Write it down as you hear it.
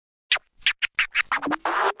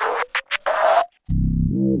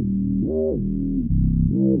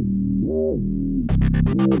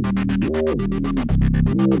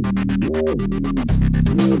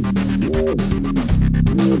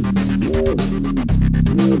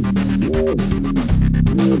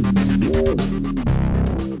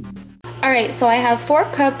Alright, so I have 4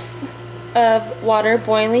 cups of water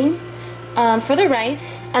boiling for the rice,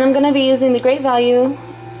 and I'm going to be using the Great Value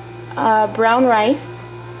brown rice.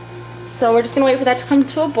 So we're just going to wait for that to come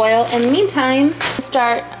to a boil. In the meantime,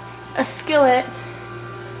 start a skillet,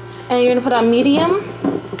 and you're going to put on medium.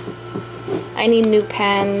 I need new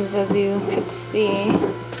pans, as you could see.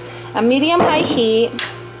 A medium-high heat,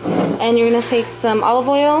 and you're going to take some olive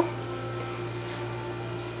oil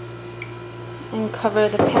and cover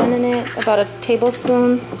the pan in it, about a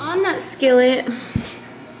tablespoon. On that skillet,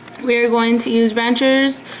 we're going to use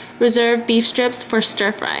Rancher's Reserve beef strips for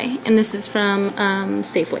stir fry, and this is from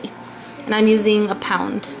Safeway, and I'm using a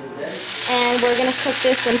pound. And we're gonna cook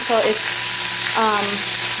this until it's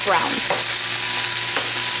brown.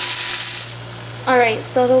 Alright,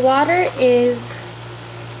 so the water is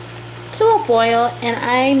to a boil, and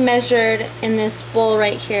I measured in this bowl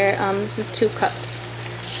right here, this is 2 cups.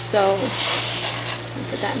 So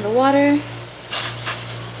put that in the water,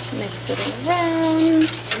 mix it around.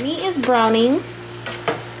 Meat is browning.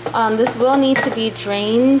 This will need to be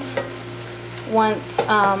drained once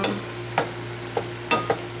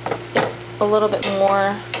it's a little bit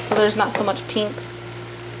more, so there's not so much pink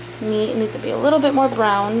meat. It needs to be a little bit more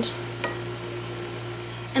browned.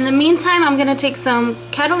 In the meantime, I'm going to take some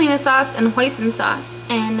Catalina sauce and hoisin sauce,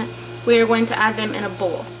 and we're going to add them in a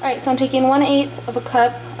bowl. Alright, so I'm taking 1/8 of a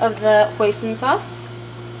cup of the hoisin sauce,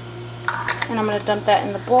 and I'm going to dump that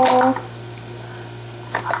in the bowl.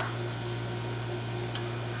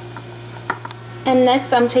 And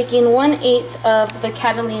next I'm taking 1/8 of the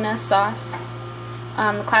Catalina sauce,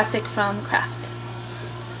 the classic from KRAFT.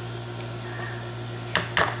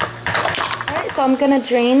 Alright, so I'm going to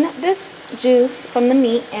drain this juice from the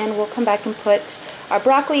meat, and we'll come back and put our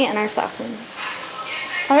broccoli and our sauce in.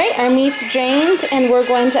 Alright, our meat's drained, and we're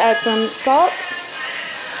going to add some salt,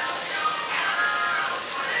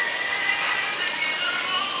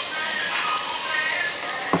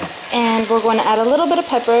 and we're going to add a little bit of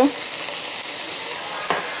pepper.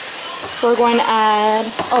 We're going to add,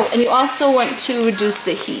 oh, and you also want to reduce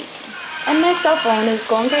the heat. And my cell phone is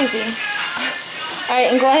going crazy.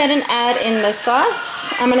 Alright, and go ahead and add in the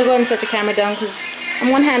sauce. I'm going to go ahead and set the camera down because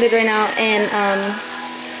I'm one-handed right now, and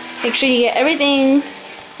make sure you get everything.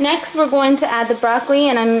 Next, we're going to add the broccoli,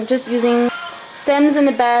 and I'm just using stems in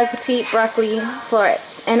the bag, petite broccoli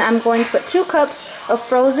florets. And I'm going to put 2 cups of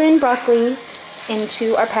frozen broccoli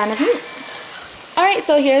into our pan of meat. Alright,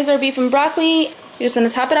 so here's our beef and broccoli. You're just going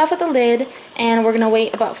to top it off with a lid, and we're going to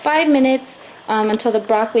wait about 5 minutes until the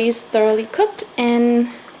broccoli is thoroughly cooked, and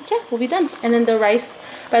yeah, we'll be done. And then the rice,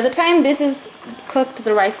 by the time this is cooked,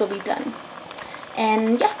 the rice will be done.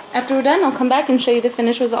 And yeah, after we're done, I'll come back and show you the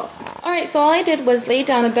finished result. Alright, so all I did was lay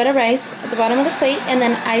down a bed of rice at the bottom of the plate, and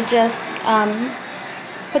then I just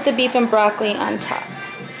put the beef and broccoli on top.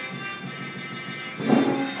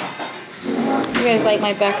 You guys like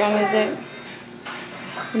my background music?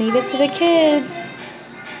 Leave it to the kids.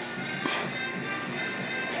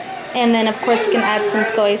 And then of course you can add some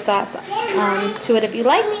soy sauce to it if you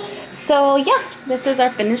like. So yeah, this is our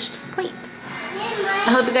finished plate.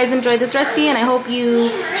 I hope you guys enjoyed this recipe, and I hope you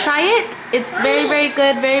try it. It's very, very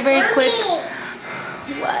good, very, very quick.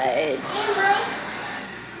 What?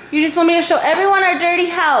 You just want me to show everyone our dirty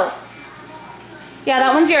house? Yeah,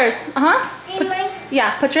 that one's yours.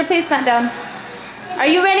 Yeah, put your placemat down. Are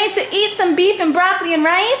you ready to eat some beef and broccoli and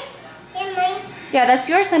rice? Yeah, that's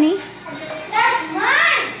yours, honey. That's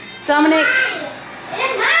mine. Dominic.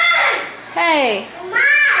 It's mine. Hey. It's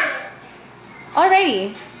mine.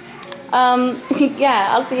 Alrighty. Yeah,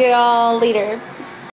 I'll see you all later.